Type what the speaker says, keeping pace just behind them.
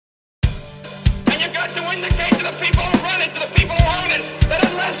indicate to the people who run it, to the people who own it, that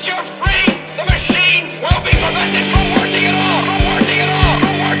unless you're free, the machine will be prevented from working at all, from working at all,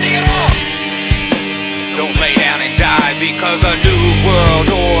 from working at all. Don't lay down and die because a new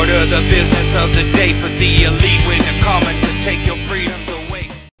world order, the business of the day for the elite, when they're coming to take your freedoms away.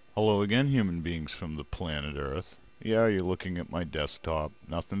 Hello again, human beings from the planet Earth. Yeah, you're looking at my desktop.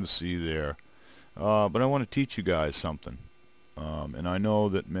 Nothing to see there. But I want to teach you guys something. And I know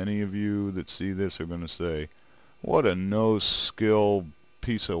that many of you that see this are going to say, what a no-skill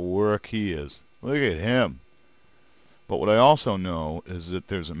piece of work he is. Look at him. But what I also know is that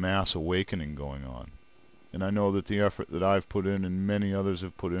there's a mass awakening going on. And I know that the effort that I've put in and many others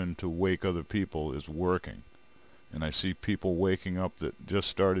have put in to wake other people is working. And I see people waking up that just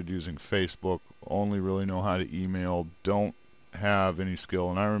started using Facebook, only really know how to email, don't have any skill.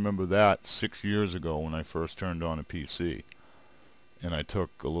 And I remember that 6 years ago when I first turned on a PC. And I took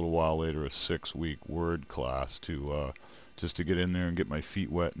a little while later a 6-week Word class to just to get in there and get my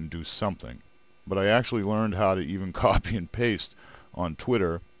feet wet and do something. But I actually learned how to even copy and paste on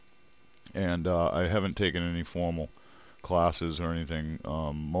Twitter, and I haven't taken any formal classes or anything.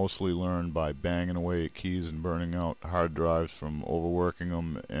 Mostly learned by banging away at keys and burning out hard drives from overworking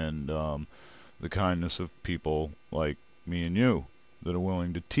them, and the kindness of people like me and you that are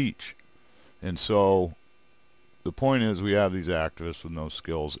willing to teach. And so the point is, we have these activists with no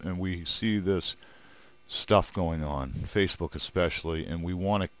skills, and we see this stuff going on, Facebook especially, and we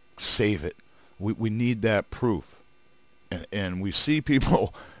want to save it. We need that proof. And we see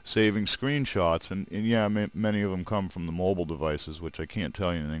people saving screenshots, and yeah, many of them come from the mobile devices, which I can't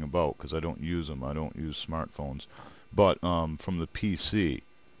tell you anything about because I don't use them. I don't use smartphones. But from the PC,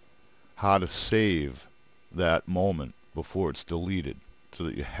 how to save that moment before it's deleted so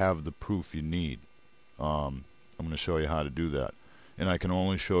that you have the proof you need. I'm going to show you how to do that. And I can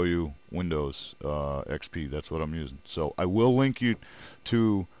only show you Windows XP. That's what I'm using. So I will link you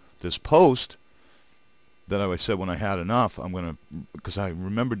to this post that I said when I had enough, I'm going to, because I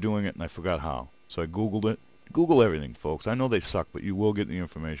remember doing it and I forgot how. So I Googled it. Google everything, folks. I know they suck, but you will get the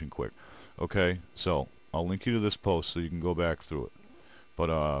information quick. Okay? So I'll link you to this post so you can go back through it. But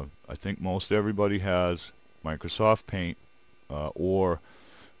I think most everybody has Microsoft Paint or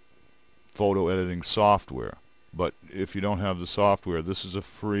photo editing software. But if you don't have the software, this is a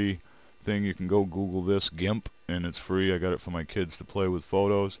free thing. You can go Google this, GIMP, and it's free. I got it for my kids to play with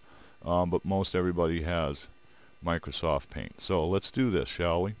photos. But most everybody has Microsoft Paint. So let's do this,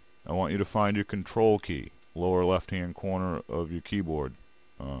 shall we? I want you to find your control key, lower left-hand corner of your keyboard.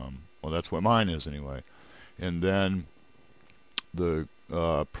 Well, that's where mine is anyway. And then the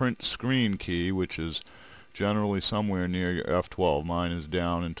print screen key, which is generally somewhere near your F12. Mine is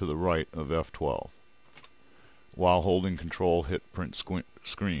down and to the right of F12. While holding control, hit print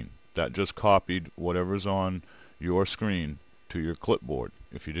screen. That just copied whatever's on your screen to your clipboard.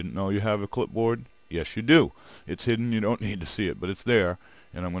 If you didn't know you have a clipboard, yes you do. It's hidden, you don't need to see it, but it's there,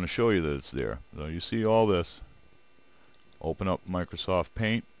 and I'm going to show you that it's there. So you see all this. Open up Microsoft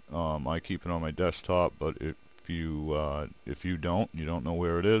Paint. I keep it on my desktop, but if you don't know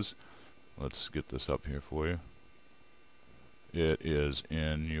where it is, let's get this up here for you. It is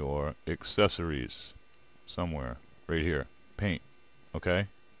in your accessories. Somewhere right here, Paint. Okay,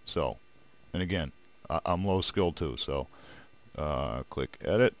 so, and again, I'm low skilled too, so click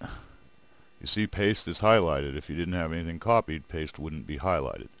edit. You see paste is highlighted. If you didn't have anything copied, paste wouldn't be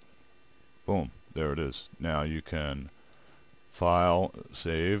highlighted. Boom, there it is. Now you can file,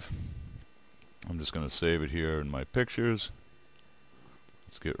 save. I'm just going to save it here in my pictures.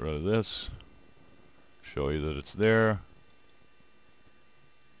 Let's get rid of this, show you that it's there.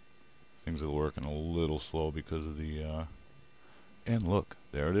 Things are working a little slow because of the and look,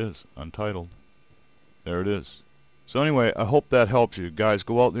 there it is, untitled. There it is. So anyway, I hope that helps you guys.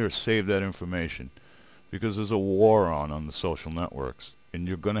 Go out there and save that information, because there's a war on the social networks, and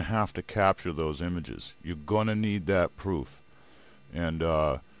you're going to have to capture those images. You're going to need that proof. And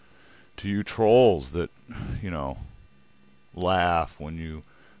to you trolls that, you know, laugh when you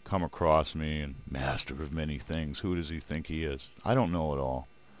come across me and master of many things, who does he think he is? I don't know it all.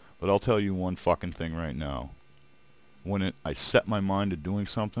 But I'll tell you one fucking thing right now. When I set my mind to doing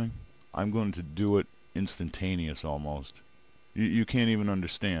something, I'm going to do it instantaneous almost. You can't even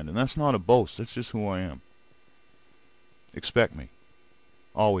understand. And that's not a boast. That's just who I am. Expect me.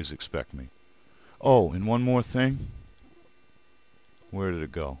 Always expect me. Oh, and one more thing. Where did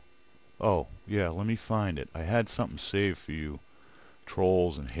it go? Oh, yeah, let me find it. I had something saved for you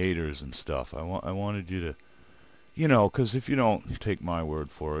trolls and haters and stuff. I wanted you to... You know, because if you don't take my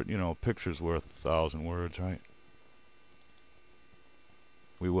word for it, you know, a picture's worth 1,000 words, right?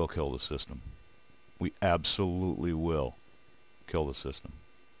 We will kill the system. We absolutely will kill the system.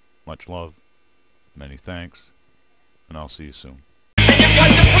 Much love, many thanks, and I'll see you soon.